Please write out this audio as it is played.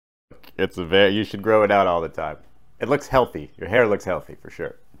You should grow it out all the time. It looks healthy. Your hair looks healthy for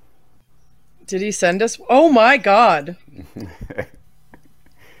sure. Did he send us? Oh my God.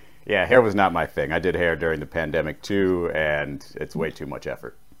 Yeah, hair was not my thing. I did hair during the pandemic too, and it's way too much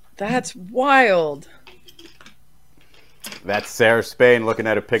effort. That's wild. That's Sarah Spain looking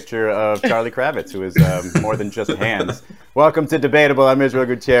at a picture of Charlie Kravitz, who is more than just hands. Welcome to Debatable. I'm Israel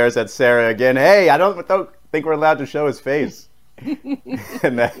Gutierrez. That's Sarah again. Hey, I don't think we're allowed to show his face.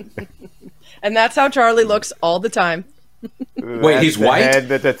 And that's how Charlie looks all the time. Wait, he's white? Head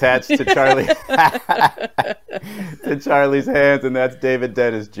that's attached to Charlie, to Charlie's hands, and that's David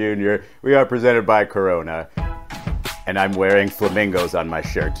Dennis Jr. We are presented by Corona. And I'm wearing flamingos on my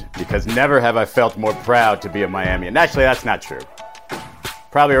shirt because never have I felt more proud to be a Miamian. Actually, that's not true.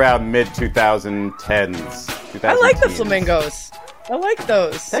 Probably around mid-2010s. I like the flamingos. I like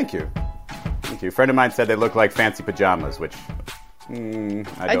those. Thank you. Thank you. A friend of mine said they look like fancy pajamas, which I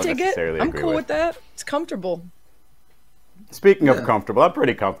don't necessarily agree with. I'm cool with that. It's comfortable. Speaking of comfortable, I'm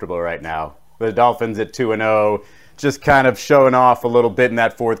pretty comfortable right now. The Dolphins at 2-0. Just kind of showing off a little bit in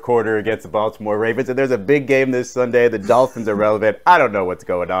that fourth quarter against the Baltimore Ravens. And there's a big game this Sunday. The Dolphins are relevant. I don't know what's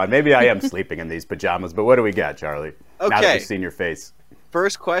going on. Maybe I am sleeping in these pajamas, but what do we got, Charlie? Okay. Now that we've seen your face.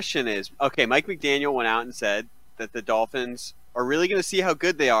 First question is, Mike McDaniel went out and said that the Dolphins are really going to see how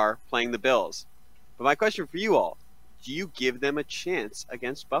good they are playing the Bills. But my question for you all, do you give them a chance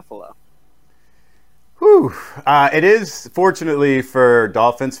against Buffalo? Whew. It is, fortunately for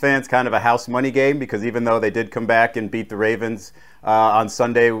Dolphins fans, kind of a house money game because even though they did come back and beat the Ravens on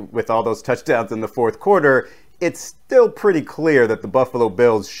Sunday with all those touchdowns in the fourth quarter, it's still pretty clear that the Buffalo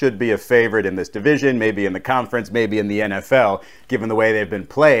Bills should be a favorite in this division, maybe in the conference, maybe in the NFL, given the way they've been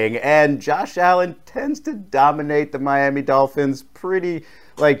playing. And Josh Allen tends to dominate the Miami Dolphins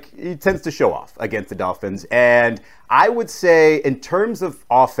he tends to show off against the Dolphins. And I would say in terms of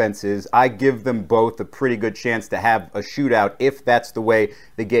offenses, I give them both a pretty good chance to have a shootout if that's the way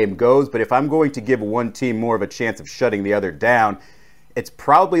the game goes. But if I'm going to give one team more of a chance of shutting the other down, it's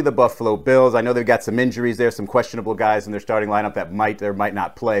probably the Buffalo Bills. I know they've got some injuries there, some questionable guys in their starting lineup that might or might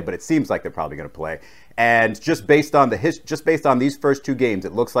not play, but it seems like they're probably going to play. And just based on these first two games,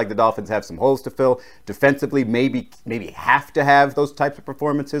 it looks like the Dolphins have some holes to fill. Defensively, maybe have to have those types of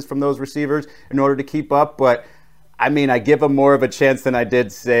performances from those receivers in order to keep up. But I mean, I give them more of a chance than I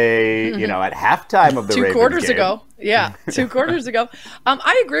did, say, at halftime of the Ravens game. 2 quarters ago. Yeah, 2 quarters ago.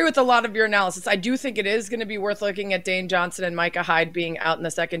 I agree with a lot of your analysis. I do think it is going to be worth looking at Dane Johnson and Micah Hyde being out in the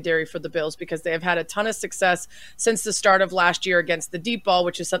secondary for the Bills because they have had a ton of success since the start of last year against the deep ball,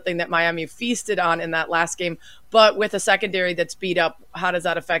 which is something that Miami feasted on in that last game. But with a secondary that's beat up, how does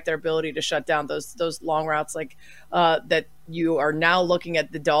that affect their ability to shut down those long routes that you are now looking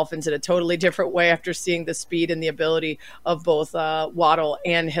at the Dolphins in a totally different way after seeing the speed and the ability of both Waddle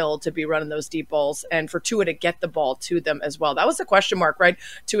and Hill to be running those deep balls and for Tua to get the ball to them as well. That was a question mark, right?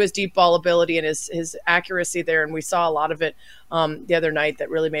 To his deep ball ability and his accuracy there. And we saw a lot of it the other night that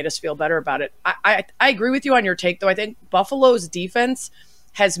really made us feel better about it. I agree with you on your take, though. I think Buffalo's defense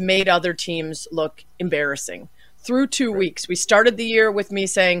has made other teams look embarrassing. Through 2 weeks, we started the year with me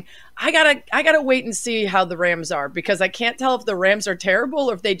saying, I gotta wait and see how the Rams are because I can't tell if the Rams are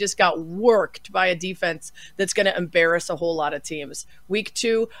terrible or if they just got worked by a defense that's going to embarrass a whole lot of teams. Week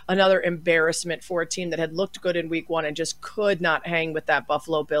 2, another embarrassment for a team that had looked good in week 1 and just could not hang with that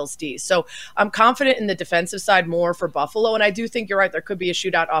Buffalo Bills D. So I'm confident in the defensive side more for Buffalo, and I do think you're right. There could be a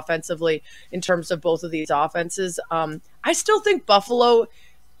shootout offensively in terms of both of these offenses. I still think Buffalo.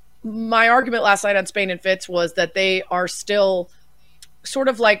 My argument last night on Spain and Fitz was that they are still sort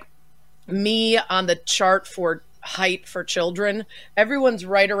of like me on the chart for height for children. Everyone's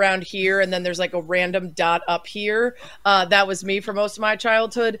right around here, and then there's like a random dot up here. That was me for most of my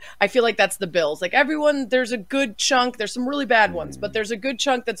childhood. I feel like that's the Bills. Like everyone, there's a good chunk. There's some really bad ones, but there's a good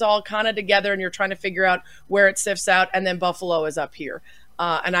chunk that's all kind of together, and you're trying to figure out where it sifts out, and then Buffalo is up here.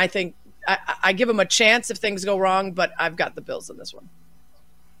 And I think I give them a chance if things go wrong, but I've got the Bills in this one.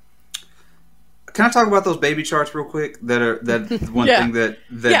 Can I talk about those baby charts real quick? That one thing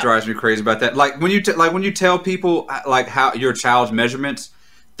that drives me crazy about that. Like when you tell people like how your child's measurements,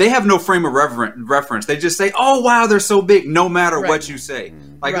 they have no frame of reference. They just say, "Oh wow, they're so big," no matter what you say.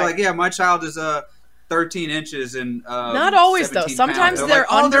 Like yeah, my child is 13 inches and not always though. Sometimes they're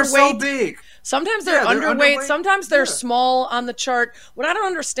underweight. They're so big. Sometimes they're underweight. Sometimes they're small on the chart. What I don't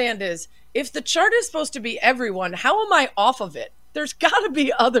understand is if the chart is supposed to be everyone, how am I off of it? There's got to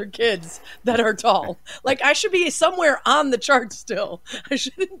be other kids that are tall. Like, I should be somewhere on the chart still. I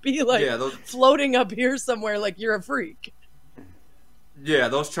shouldn't be, floating up here somewhere like you're a freak. Yeah,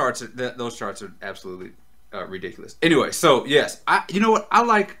 those charts are absolutely ridiculous. Anyway, so yes, you know what? I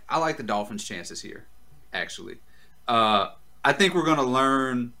like the Dolphins' chances here. Actually, I think we're going to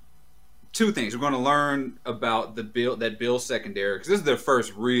learn two things. We're going to learn about that Bills secondary, because this is their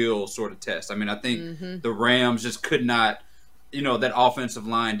first real sort of test. I mean, I think the Rams just could not. That offensive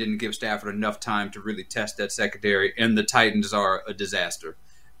line didn't give Stafford enough time to really test that secondary, and the Titans are a disaster.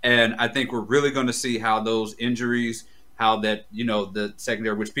 And I think we're really going to see how those injuries, how that, the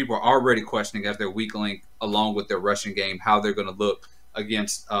secondary, which people are already questioning as their weak link, along with their rushing game, how they're going to look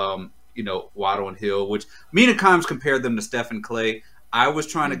against, Waddle and Hill, which Mina Kimes compared them to Stephen Clay. I was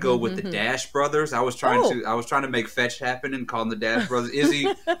trying to go with the Dash brothers. I was trying to make fetch happen and call them the Dash brothers. Izzy,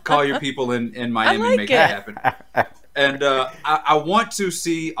 call your people in Miami and make that happen. And I want to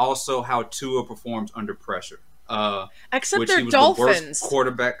see also how Tua performs under pressure. Except they're Dolphins. The worst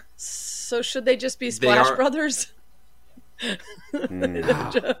quarterback. So should they just be Splash Brothers?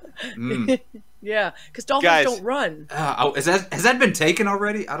 Yeah, because Dolphins don't run. Has that been taken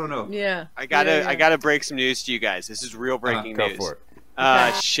already? I don't know. Yeah, I gotta break some news to you guys. This is real breaking news. Go for it.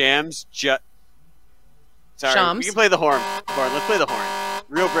 Shams just. Sorry, Shams? we can play the horn. Let's play the horn.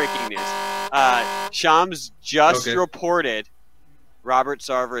 Real breaking news. Shams just reported Robert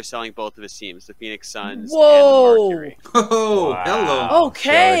Sarver is selling both of his teams, the Phoenix Suns and the Mercury. Oh, wow. Hello.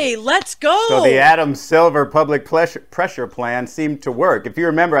 Okay, let's go. So the Adam Silver public pressure plan seemed to work. If you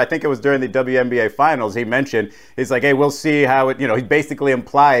remember, I think it was during the WNBA Finals, he mentioned, he's like, hey, we'll see how it, he's basically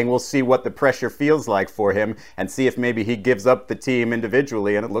implying we'll see what the pressure feels like for him and see if maybe he gives up the team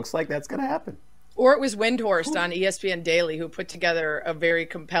individually, and it looks like that's going to happen. Or it was Windhorst on ESPN Daily who put together a very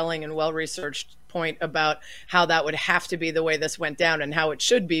compelling and well-researched point about how that would have to be the way this went down and how it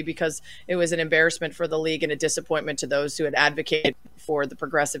should be, because it was an embarrassment for the league and a disappointment to those who had advocated for the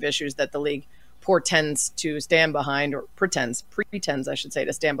progressive issues that the league pretends to stand behind, or pretends, I should say,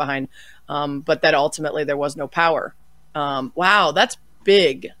 to stand behind, but that ultimately there was no power. Wow, that's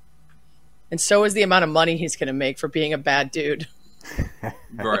big. And so is the amount of money he's going to make for being a bad dude.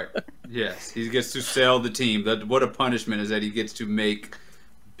 Right. Yes. He gets to sell the team. What a punishment is that he gets to make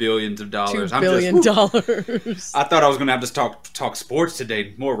billions of dollars. $2 billion. I thought I was going to have to talk sports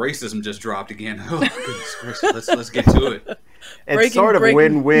today. More racism just dropped again. Oh, goodness gracious. Let's get to it. It's sort of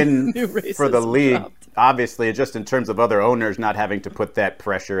win-win for the league. Obviously, just in terms of other owners not having to put that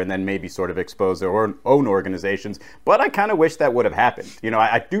pressure and then maybe sort of expose their own organizations. But I kind of wish that would have happened.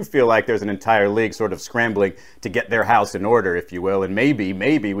 I do feel like there's an entire league sort of scrambling to get their house in order, if you will. And maybe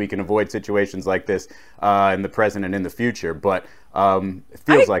we can avoid situations like this in the present and in the future. But it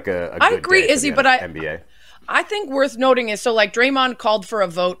feels like a good I agree, day for Izzy, the but NBA. I think worth noting is, so like Draymond called for a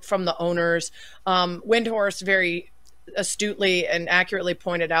vote from the owners. Windhorst very astutely and accurately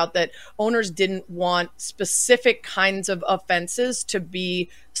pointed out that owners didn't want specific kinds of offenses to be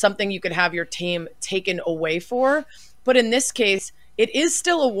something you could have your team taken away for. But in this case, it is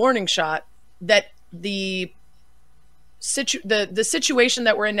still a warning shot that the situation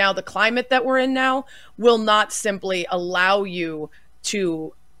that we're in now, the climate that we're in now, will not simply allow you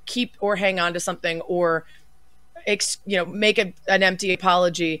to keep or hang on to something or make an empty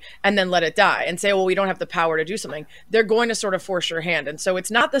apology and then let it die and say, well, we don't have the power to do something. They're going to sort of force your hand. And so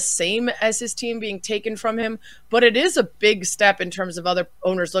it's not the same as his team being taken from him, but it is a big step in terms of other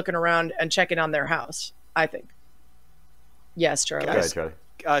owners looking around and checking on their house, I think. Yes, Charlie. Guys, Charlie.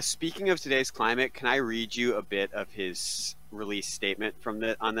 Speaking of today's climate, can I read you a bit of his release statement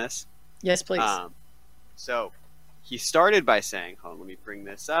on this? Yes, please. So he started by saying, hold on, let me bring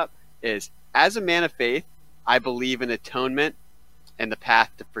this up, is, as a man of faith, I believe in atonement and the path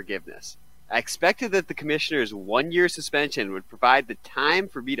to forgiveness. I expected that the commissioner's 1-year suspension would provide the time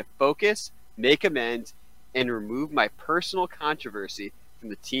for me to focus, make amends, and remove my personal controversy from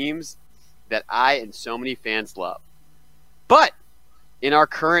the teams that I and so many fans love. But in our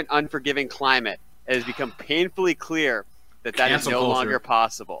current unforgiving climate, it has become painfully clear that is no longer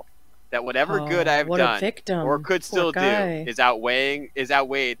possible. That whatever good I have done or could still do is outweighed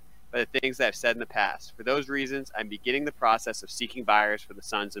by the things that I've said in the past. For those reasons, I'm beginning the process of seeking buyers for the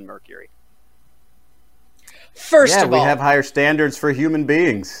Suns and Mercury. First of all, we have higher standards for human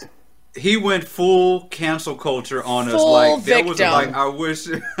beings. He went full cancel culture on us. I wish I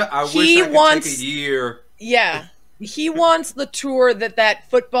could take a year. Yeah. He wants the tour that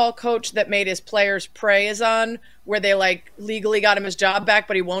football coach that made his players pray is on, where they legally got him his job back,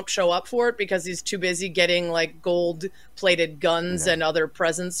 but he won't show up for it because he's too busy getting gold-plated guns and other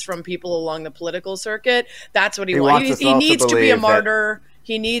presents from people along the political circuit. That's what he wants. He needs to be a martyr.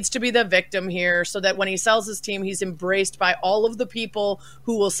 He needs to be the victim here so that when he sells his team, he's embraced by all of the people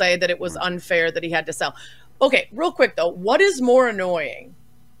who will say that it was unfair that he had to sell. Okay, real quick though, what is more annoying?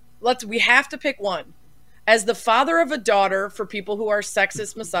 We have to pick one. as the father of a daughter for people who are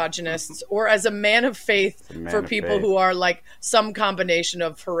sexist misogynists, or as a man of faith for people who are like some combination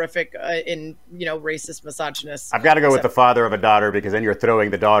of horrific racist misogynists? I've got to go with the father of a daughter, because then you're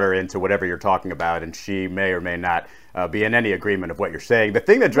throwing the daughter into whatever you're talking about, and she may or may not be in any agreement of what you're saying. The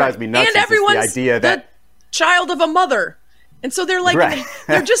thing that drives me nuts is the idea that child of a mother. And so they're like,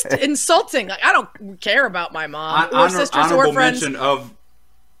 they're just insulting. Like, I don't care about my mom or sisters or friends.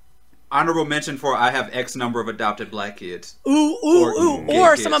 Honorable mention for I have X number of adopted black kids.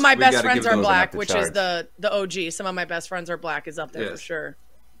 Or some of my best friends are black, which is the OG. Some of my best friends are black is up there for sure.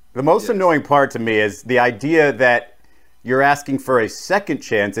 The most annoying part to me is the idea that you're asking for a second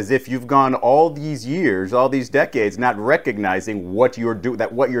chance, as if you've gone all these years, all these decades, not recognizing what you're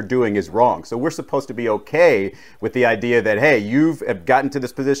doing is wrong. So we're supposed to be okay with the idea that, hey, you've gotten to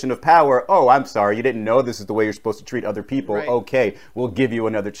this position of power. Oh, I'm sorry, you didn't know this is the way you're supposed to treat other people. Right. Okay, we'll give you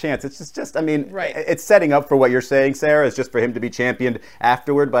another chance. It's just I mean, it's setting up for what you're saying, Sarah. It's just for him to be championed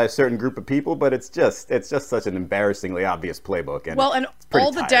afterward by a certain group of people. But it's just such an embarrassingly obvious playbook. And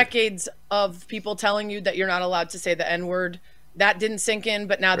all the decades of people telling you that you're not allowed to say the N-word, that didn't sink in,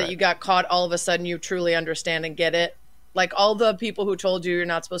 but now that you got caught, all of a sudden you truly understand and get it. Like all the people who told you you're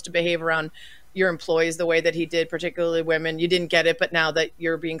not supposed to behave around your employees the way that he did, particularly women, you didn't get it, but now that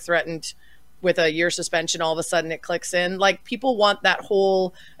you're being threatened with a year suspension, all of a sudden it clicks in. Like, people want that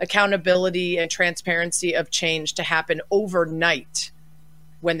whole accountability and transparency of change to happen overnight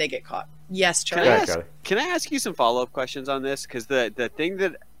when they get caught. Yes, Charlie. Can I ask you some follow-up questions on this? Because the thing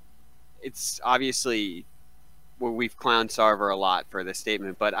that it's obviously where we've clowned Sarver a lot for this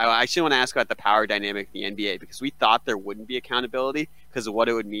statement, but I actually want to ask about the power dynamic in the NBA, because we thought there wouldn't be accountability because of what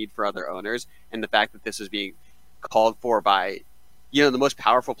it would mean for other owners, and the fact that this was being called for by, the most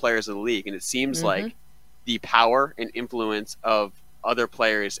powerful players in the league. And it seems like the power and influence of other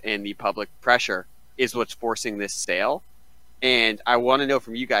players and the public pressure is what's forcing this sale. And I want to know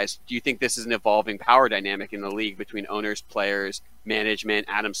from you guys, do you think this is an evolving power dynamic in the league between owners, players, management,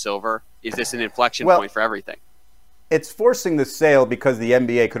 Adam Silver? Is this an inflection point for everything? It's forcing the sale because the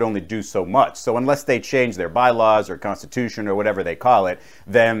NBA could only do so much. So unless they change their bylaws or constitution or whatever they call it,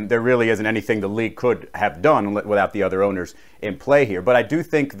 then there really isn't anything the league could have done without the other owners in play here. But I do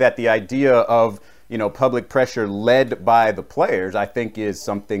think that the idea of public pressure led by the players, I think, is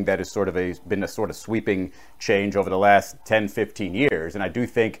something that has been a sort of sweeping change over the last 10, 15 years. And I do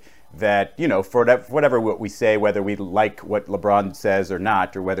think that, for whatever we say, whether we like what LeBron says or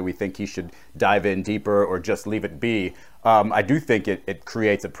not, or whether we think he should dive in deeper or just leave it be, I do think it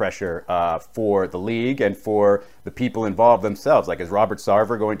creates a pressure for the league and for the people involved themselves. Like, is Robert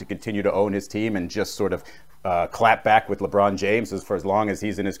Sarver going to continue to own his team and just sort of clap back with LeBron James for as long as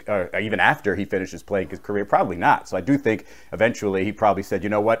he's in his, even after he finishes playing his career? Probably not. So I do think eventually he probably said, you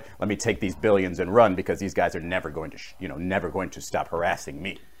know what, let me take these billions and run, because these guys are never going to stop harassing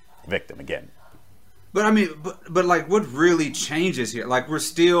me, victim again. But I mean, but like, what really changes here? Like, we're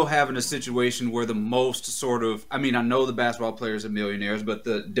still having a situation where the most sort of, I mean, I know the basketball players are millionaires, but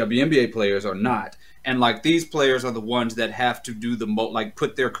the WNBA players are not. And like, these players are the ones that have to do the most, like,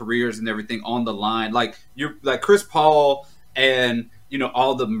 put their careers and everything on the line. Like, you're like Chris Paul and,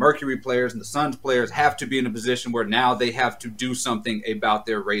 all the Mercury players and the Suns players have to be in a position where now they have to do something about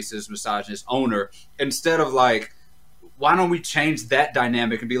their racist, misogynist owner, instead of like, why don't we change that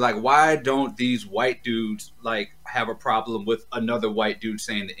dynamic and be like, why don't these white dudes like have a problem with another white dude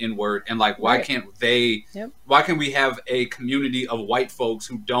saying the N-word? And like, why can't why can't we have a community of white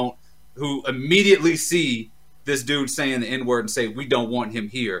folks who immediately see this dude saying the N-word and say, we don't want him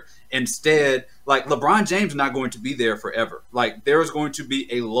here? Instead, like, LeBron James is not going to be there forever. Like, there is going to be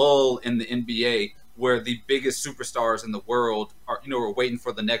a lull in the NBA where the biggest superstars in the world are, are waiting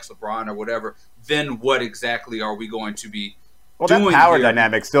for the next LeBron or whatever. Then what exactly are we going to be doing? That power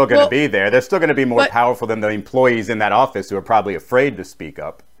dynamic's still going to be there. They're still going to be more powerful than the employees in that office who are probably afraid to speak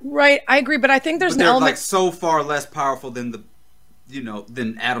up. Right, I agree, but I think there's an element, like, so far less powerful than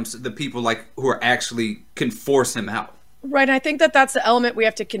than Adams, the people like who are actually can force him out. Right. I think that's the element we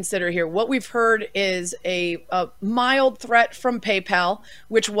have to consider here. What we've heard is a mild threat from PayPal,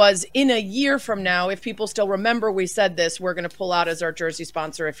 which was in a year from now. If people still remember, we said this, we're going to pull out as our jersey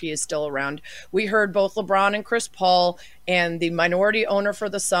sponsor if he is still around. We heard both LeBron and Chris Paul and the minority owner for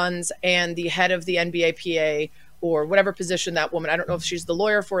the Suns and the head of the NBA PA, or whatever position that woman, I don't know if she's the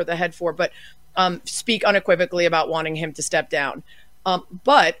lawyer for or the head for, but speak unequivocally about wanting him to step down.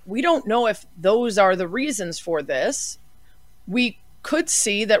 But we don't know if those are the reasons for this. We could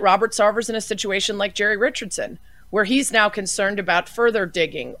see that Robert Sarver's in a situation like Jerry Richardson, where he's now concerned about further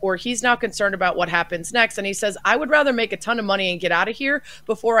digging, or he's now concerned about what happens next. And he says, I would rather make a ton of money and get out of here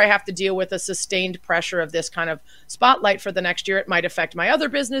before I have to deal with a sustained pressure of this kind of spotlight for the next year. It might affect my other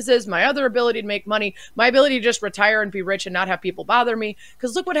businesses, my other ability to make money, my ability to just retire and be rich and not have people bother me.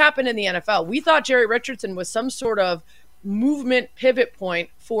 Because look what happened in the NFL. We thought Jerry Richardson was some sort of movement pivot point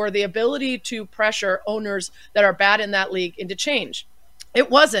for the ability to pressure owners that are bad in that league into change. It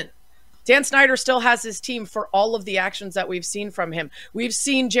wasn't. Dan Snyder still has his team for all of the actions that we've seen from him. We've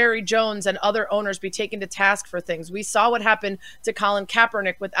seen Jerry Jones and other owners be taken to task for things. We saw what happened to Colin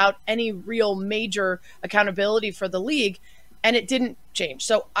Kaepernick without any real major accountability for the league, and it didn't change.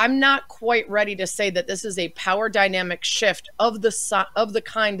 So I'm not quite ready to say that this is a power dynamic shift of the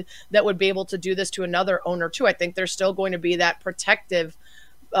kind that would be able to do this to another owner too. I think there's still going to be that protective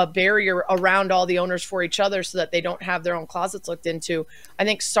barrier around all the owners for each other so that they don't have their own closets looked into. I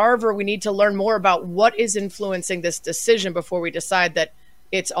think Sarver, we need to learn more about what is influencing this decision before we decide that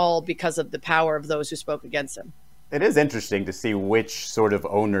it's all because of the power of those who spoke against him. It is interesting to see which sort of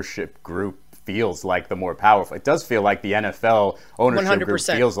ownership group feels like the more powerful. It does feel like the NFL ownership 100%. group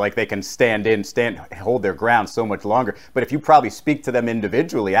feels like they can hold their ground so much longer. But if you probably speak to them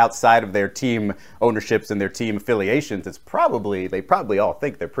individually outside of their team ownerships and their team affiliations, they probably all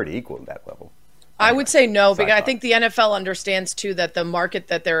think they're pretty equal at that level. I would say no, because I think the NFL understands too that the market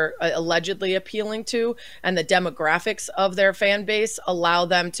that they're allegedly appealing to and the demographics of their fan base allow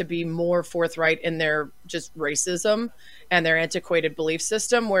them to be more forthright in their just racism and their antiquated belief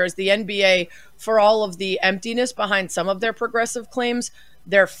system. Whereas the NBA, for all of the emptiness behind some of their progressive claims,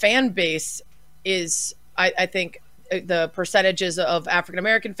 their fan base is, I think, the percentages of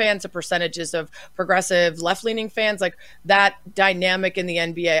African-American fans, the percentages of progressive left-leaning fans, like that dynamic in the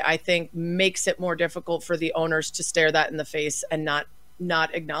NBA, I think makes it more difficult for the owners to stare that in the face and not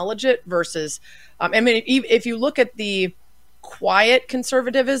acknowledge it versus, if you look at the quiet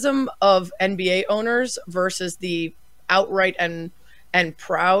conservatism of NBA owners versus the outright and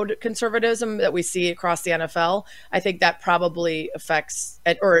proud conservatism that we see across the NFL, I think that probably affects,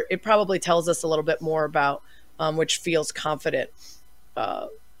 or it probably tells us a little bit more about which feels confident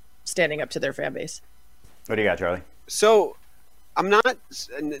standing up to their fan base. What do you got, Charlie? So I'm not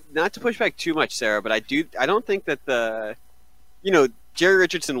to push back too much, Sarah, but I don't think that Jerry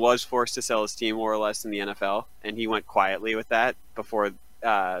Richardson was forced to sell his team more or less in the NFL, and he went quietly with that before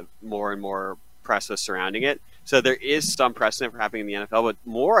more and more press was surrounding it. So there is some precedent for happening in the NFL, but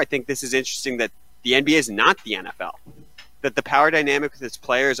more, I think this is interesting that the NBA is not the NFL, that the power dynamic with its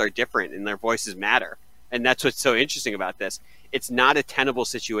players are different and their voices matter. And that's what's so interesting about this. It's not a tenable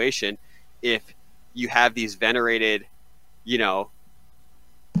situation if you have these venerated,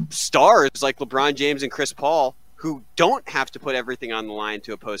 stars like LeBron James and Chris Paul who don't have to put everything on the line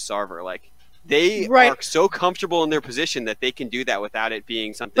to oppose Sarver. Like, they are so comfortable in their position that they can do that without it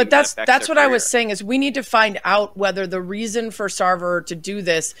being something. But that's what I was saying is we need to find out whether the reason for Sarver to do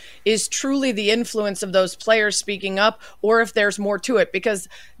this is truly the influence of those players speaking up, or if there's more to it. Because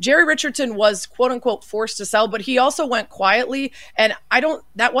Jerry Richardson was quote unquote forced to sell, but he also went quietly. And I don't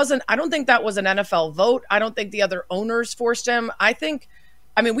think that was an NFL vote. I don't think the other owners forced him.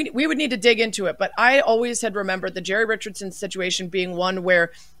 We would need to dig into it, but I always had remembered the Jerry Richardson situation being one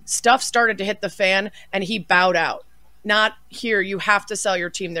where stuff started to hit the fan and he bowed out. Not here, you have to sell your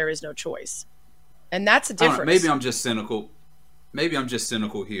team, there is no choice. And that's a difference. Maybe I'm just cynical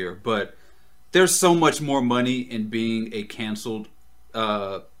here, but there's so much more money in being a canceled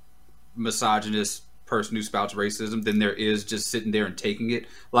misogynist person who spouts racism than there is just sitting there and taking it.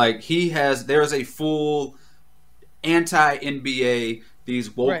 Like, there's a full anti-NBA,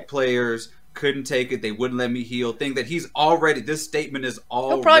 these woke players couldn't take it, they wouldn't let me heal thing that this statement is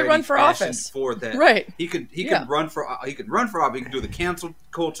already he'll probably run for office for that. Right. He could run for office, he could do the cancel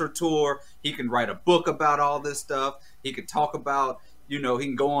culture tour, he can write a book about all this stuff, he could talk about, he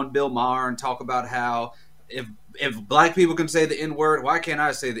can go on Bill Maher and talk about how if black people can say the N-word, why can't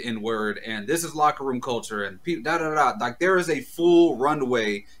I say the N-word? And this is locker room culture and Like, there is a full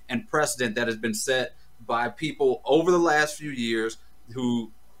runway and precedent that has been set by people over the last few years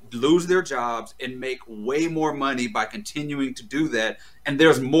who lose their jobs and make way more money by continuing to do that. And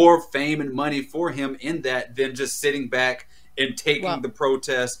there's more fame and money for him in that than just sitting back and taking the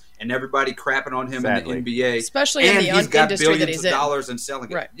protest and everybody crapping on him in the NBA. Especially in the industry that he's in. Dollars and selling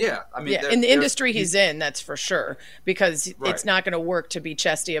it. Yeah. In the industry he's in, that's for sure. Because it's not going to work to be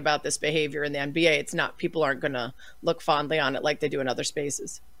chesty about this behavior in the NBA. People aren't going to look fondly on it like they do in other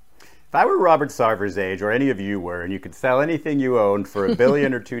spaces. If I were Robert Sarver's age, or any of you were, and you could sell anything you owned for $1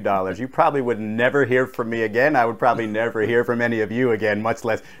 billion or $2, you probably would never hear from me again. I would probably never hear from any of you again, much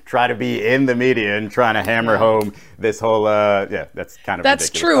less try to be in the media and trying to hammer home this whole, that's kind of That's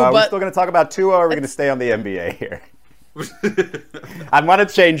ridiculous. true, We're but still going to talk about Tua, or are we going to stay on the NBA here? I want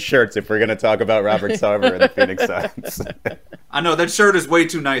to change shirts if we're going to talk about Robert Sarver and the Phoenix Suns. I know, that shirt is way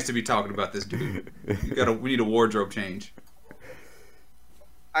too nice to be talking about this dude. We need a wardrobe change.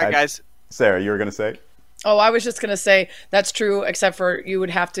 All right, guys. Sarah, you were going to say? Oh, I was just going to say that's true, except for you would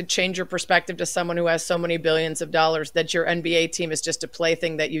have to change your perspective to someone who has so many billions of dollars that your NBA team is just a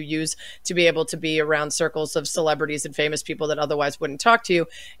plaything that you use to be able to be around circles of celebrities and famous people that otherwise wouldn't talk to you.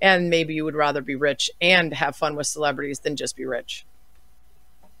 And maybe you would rather be rich and have fun with celebrities than just be rich.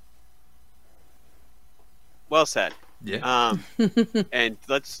 Well said. Yeah. And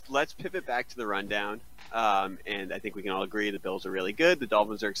let's pivot back to the rundown. And I think we can all agree the Bills are really good. The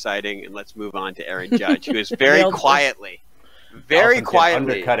Dolphins are exciting. And let's move on to Aaron Judge, who is very quietly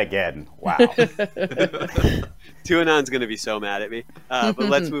undercut again. Wow. Tuanon's going to be so mad at me. But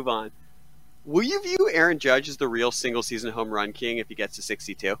let's move on. Will you view Aaron Judge as the real single-season home run king if he gets to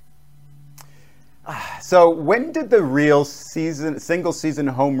 62? So when did the real single-season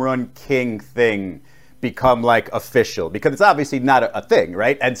home run king thing become like official? Because it's obviously not a thing,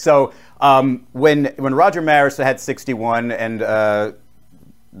 right? And so when Roger Maris had 61 and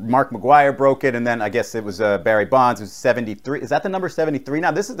Mark McGwire broke it, and then I guess it was Barry Bonds, it was 73. Is that the number 73? Now,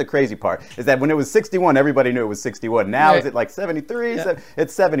 this is the crazy part, is that when it was 61, everybody knew it was 61. Now, Is it like 73? Yeah.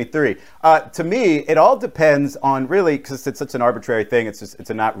 It's 73. To me, it all depends on really, because it's such an arbitrary thing, it's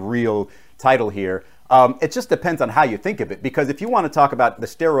a not real title here. It just depends on how you think of it, because if you want to talk about the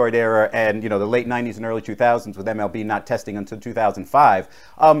steroid era and, the late 90s and early 2000s with MLB not testing until 2005,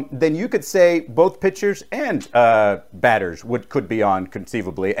 then you could say both pitchers and batters could be on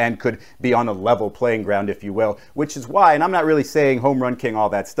conceivably and could be on a level playing ground, if you will, which is why, and I'm not really saying home run king, all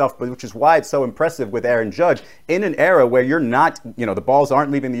that stuff, but which is why it's so impressive with Aaron Judge in an era where you're not, the balls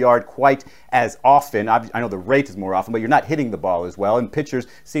aren't leaving the yard quite as often. I know the rate is more often, but you're not hitting the ball as well, and pitchers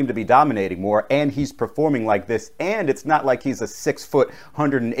seem to be dominating more, and he's performing like this, and it's not like he's a 6 foot,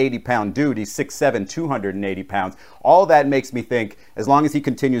 180-pound dude. He's 6'7", 280 pounds. All that makes me think, as long as he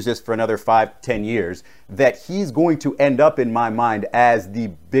continues this for another 5-10 years, that he's going to end up, in my mind, as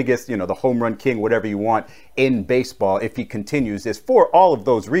the biggest, the home run king, whatever you want, in baseball if he continues this, for all of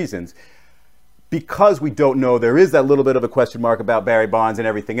those reasons. Because we don't know, there is that little bit of a question mark about Barry Bonds and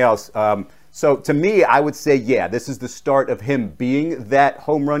everything else. So to me, I would say, yeah, this is the start of him being that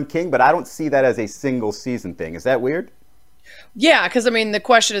home run king, but I don't see that as a single season thing. Is that weird? Yeah, because the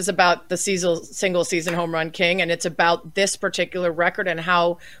question is about the single season home run king, and it's about this particular record and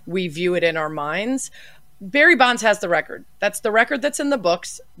how we view it in our minds. Barry Bonds has the record. That's the record that's in the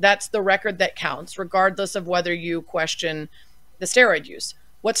books. That's the record that counts, regardless of whether you question the steroid use.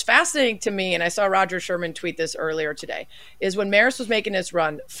 What's fascinating to me, and I saw Roger Sherman tweet this earlier today, is when Maris was making his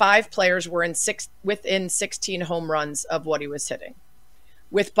run, 5 players were within 16 home runs of what he was hitting.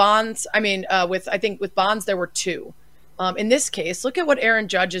 With Bonds, with Bonds, there were 2. In this case, look at what Aaron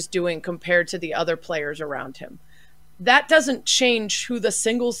Judge is doing compared to the other players around him. That doesn't change who the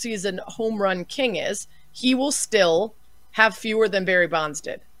single season home run king is. He will still have fewer than Barry Bonds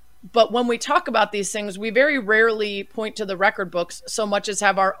did. But when we talk about these things, we very rarely point to the record books so much as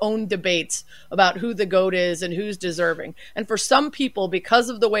have our own debates about who the GOAT is and who's deserving. And for some people, because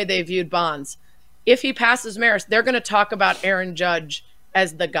of the way they viewed Bonds, if he passes Maris, they're going to talk about Aaron Judge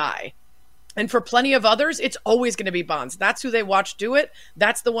as the guy. And for plenty of others, it's always going to be Bonds. That's who they watch do it.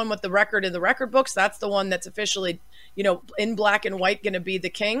 That's the one with the record in the record books. That's the one that's officially, in black and white going to be the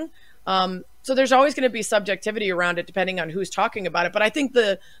king. So there's always going to be subjectivity around it depending on who's talking about it. But I think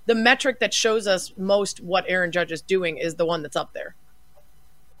the metric that shows us most what Aaron Judge is doing is the one that's up there.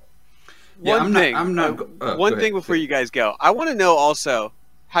 One thing before you guys go. I want to know also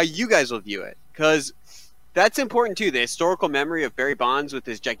how you guys will view it, because that's important too. The historical memory of Barry Bonds with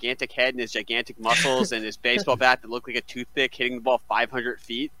his gigantic head and his gigantic muscles and his baseball bat that looked like a toothpick hitting the ball 500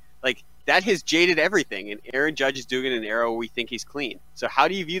 feet. Like, that has jaded everything, and Aaron Judge is doing it in an era where we think he's clean. So how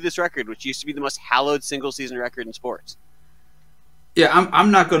do you view this record, which used to be the most hallowed single-season record in sports? Yeah,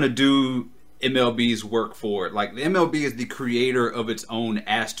 I'm not going to do MLB's work for it. Like, the MLB is the creator of its own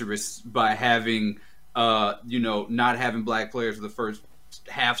asterisk by having, not having black players for the first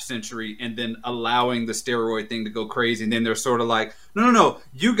half century and then allowing the steroid thing to go crazy. And then they're sort of like, no,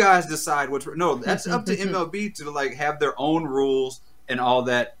 you guys decide what's... No, that's up to MLB to, have their own rules and all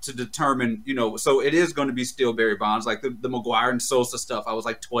that to determine, so it is going to be still Barry Bonds. Like the McGwire and Sosa stuff, I was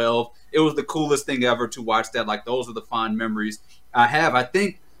like 12. It was the coolest thing ever to watch that. Like, those are the fond memories I have. I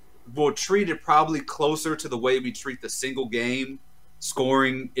think will treat it probably closer to the way we treat the single game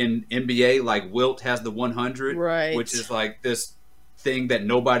scoring in NBA. Like Wilt has the 100, right, which is like this thing that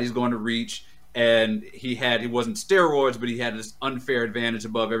nobody's going to reach. And he wasn't steroids, but he had this unfair advantage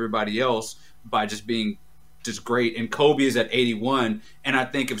above everybody else by just being just great. And Kobe is at 81. And I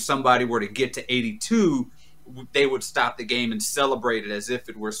think if somebody were to get to 82, they would stop the game and celebrate it as if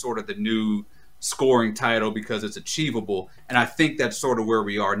it were sort of the new scoring title because it's achievable. And I think that's sort of where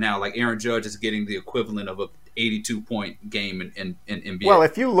we are now. Like Aaron Judge is getting the equivalent of a 82-point game in NBA. Well,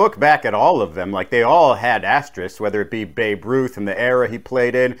 if you look back at all of them, like they all had asterisks, whether it be Babe Ruth and the era he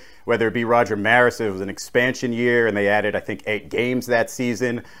played in, whether it be Roger Maris, it was an expansion year and they added, I think, 8 games that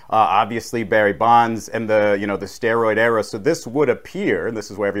season. Obviously, Barry Bonds and the steroid era. So this would appear, and this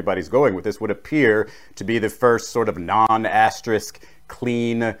is where everybody's going with this, would appear to be the first sort of non-asterisk,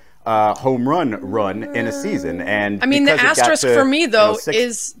 clean home run in a season. And I mean, the asterisk for me, though,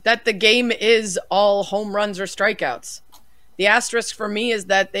 is that the game is all home runs or strikeouts. The asterisk for me is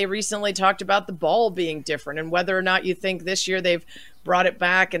that they recently talked about the ball being different, and whether or not you think this year they've brought it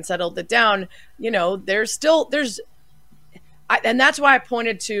back and settled it down, and that's why I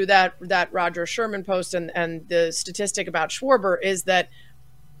pointed to that Roger Sherman post and the statistic about Schwarber is that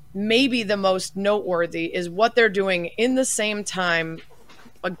maybe the most noteworthy is what they're doing in the same time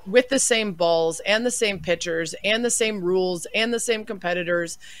with the same balls and the same pitchers and the same rules and the same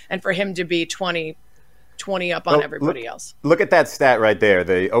competitors, and for him to be 20 up on everybody else. Look at that stat right there,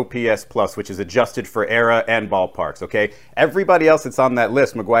 the OPS plus, which is adjusted for era and ballparks, okay? Everybody else that's on that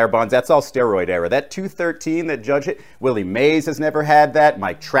list, McGwire, Bonds, that's all steroid era. That 213 that Judge hit, Willie Mays has never had that.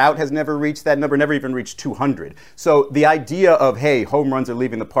 Mike Trout has never reached that number, never even reached 200. So the idea of, hey, home runs are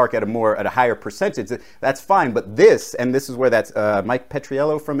leaving the park at a higher percentage, that's fine. But this is where that's Mike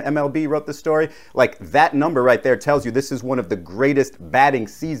Petriello from MLB wrote the story. Like that number right there tells you this is one of the greatest batting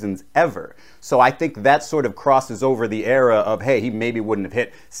seasons ever. So I think that sort of crosses over the era of, hey, he maybe wouldn't have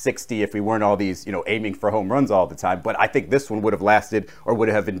hit 60 if we weren't all these, aiming for home runs all the time. But I think this one would have lasted or would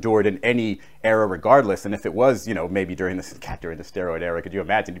have endured in any era regardless. And if it was, maybe during the steroid era, could you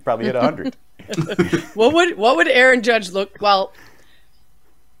imagine? He'd probably hit 100. What would Aaron Judge look, well,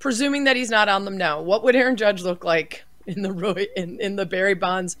 presuming that he's not on them now, what would Aaron Judge look like in the Barry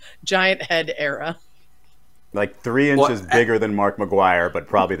Bonds giant head era? Like 3 inches bigger than Mark McGwire, but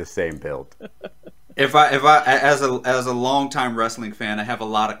probably the same build. If I as a longtime wrestling fan, I have a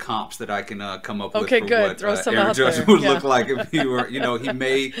lot of comps that I can come up with. Okay, for good. What Throw some Aaron out Judge there. would look like if he were, he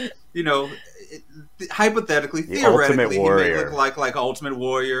may, hypothetically, theoretically, he may look like Ultimate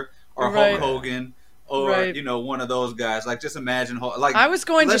Warrior or Hulk Hogan or one of those guys. Like just imagine, like I was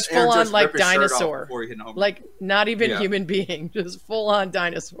going just full on like dinosaur, like not even human being, just full on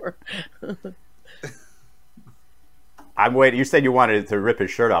dinosaur. I'm waiting. You said you wanted to rip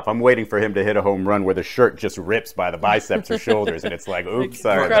his shirt off. I'm waiting for him to hit a home run where the shirt just rips by the biceps or shoulders, and it's like, oops,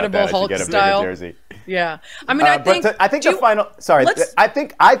 sorry Incredible about that. Hulk I should get a style. bigger jersey. Yeah, I mean, I think the final. Sorry, I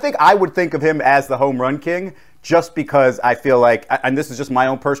think I would think of him as the home run king, just because I feel like, and this is just my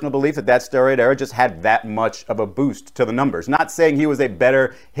own personal belief, that steroid era just had that much of a boost to the numbers. Not saying he was a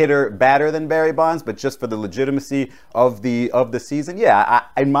better batter than Barry Bonds, but just for the legitimacy of the season. Yeah,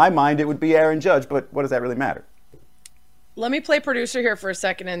 in my mind, it would be Aaron Judge, but what does that really matter? Let me play producer here for a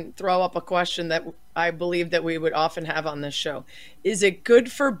second and throw up a question that I believe that we would often have on this show. Is it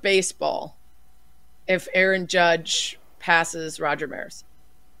good for baseball if Aaron Judge passes Roger Maris?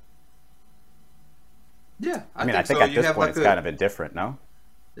 Yeah, I think at this point it's kind of indifferent, no?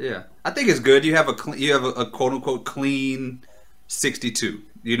 Yeah, I think it's good. You have a quote unquote clean 62.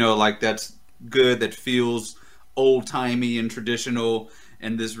 Like that's good. That feels old timey and traditional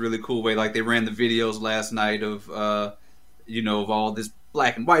in this really cool way. Like they ran the videos last night of of all this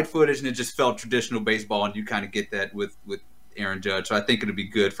black and white footage, and it just felt traditional baseball, and you kind of get that with Aaron Judge. So I think it'll be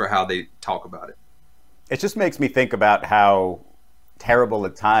good for how they talk about it. It just makes me think about how terrible a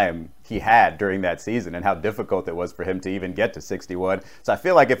time he had during that season and how difficult it was for him to even get to 61. So I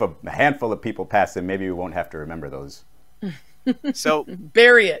feel like if a handful of people pass him, maybe we won't have to remember those. So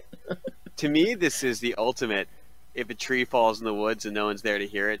bury it. To me, this is the ultimate, if a tree falls in the woods and no one's there to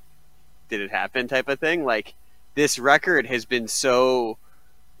hear it, did it happen type of thing. Like, this record has been so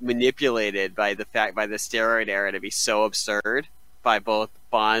manipulated by the steroid era to be so absurd by both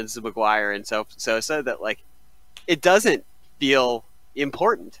Bonds, McGwire, and Sosa that like it doesn't feel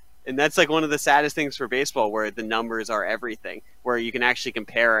important. And that's like one of the saddest things for baseball, where the numbers are everything, where you can actually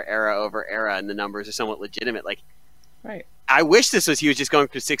compare era over era and the numbers are somewhat legitimate. Like, right. I wish he was just going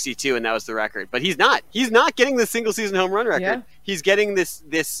for 62 and that was the record, but he's not. He's not getting the single season home run record. Yeah. He's getting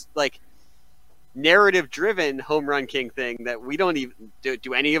this like narrative-driven home run king thing that we don't even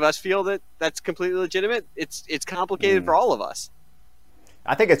do. Any of us feel that that's completely legitimate? It's complicated for all of us.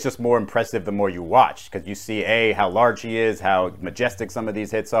 I think it's just more impressive the more you watch, because you see how large he is, how majestic some of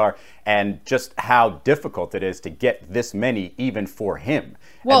these hits are, and just how difficult it is to get this many even for him.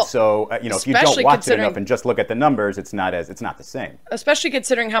 Well, and so if you don't watch it enough and just look at the numbers, it's not the same. Especially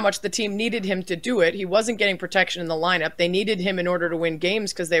considering how much the team needed him to do it. He wasn't getting protection in the lineup. They needed him in order to win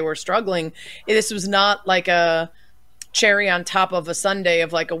games because they were struggling. This was not like a cherry on top of a sundae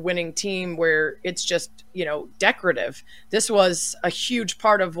of like a winning team where it's just decorative. This was a huge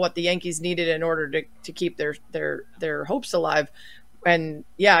part of what the Yankees needed in order to keep their hopes alive. And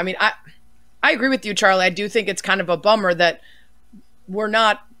yeah, I mean, I agree with you, Charlie. I do think it's kind of a bummer that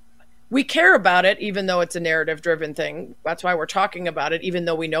we care about it, even though it's a narrative driven thing. That's why we're talking about it, even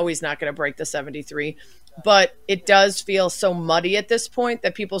though we know he's not going to break the 73. But it does feel so muddy at this point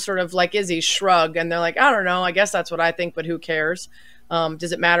that people sort of like Izzy shrug and they're like, I don't know, I guess that's what I think, but who cares?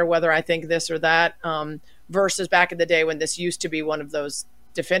 Does it matter whether I think this or that? Versus back in the day when this used to be one of those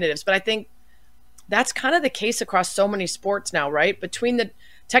definitives. But I think that's kind of the case across so many sports now, right? Between the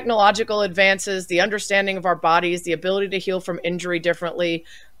technological advances, the understanding of our bodies, the ability to heal from injury differently,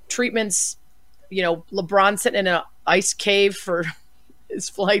 treatments, LeBron sitting in an ice cave for his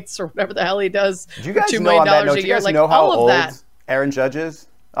flights or whatever the hell he does. Do you guys $2 know million on that note, a year? Do you guys know how old Aaron Judge is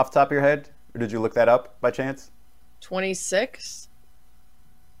off the top of your head? Or did you look that up by chance? 26.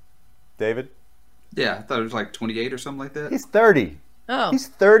 David? Yeah, I thought it was like 28 or something like that. He's 30. Oh. He's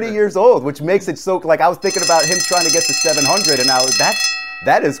 30 years old, which makes it so, like, I was thinking about him trying to get to 700, and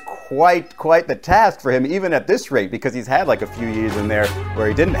that is quite the task for him, even at this rate, because he's had like a few years in there where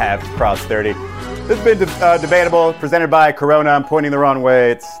he didn't have crossed 30. This has been debatable, presented by Corona. I'm pointing the wrong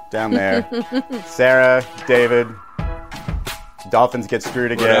way. It's down there. Sarah, David, Dolphins get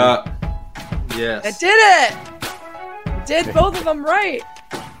screwed again. Yes. I did it! Did both of them right.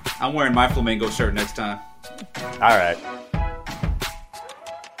 I'm wearing my flamingo shirt next time. All right.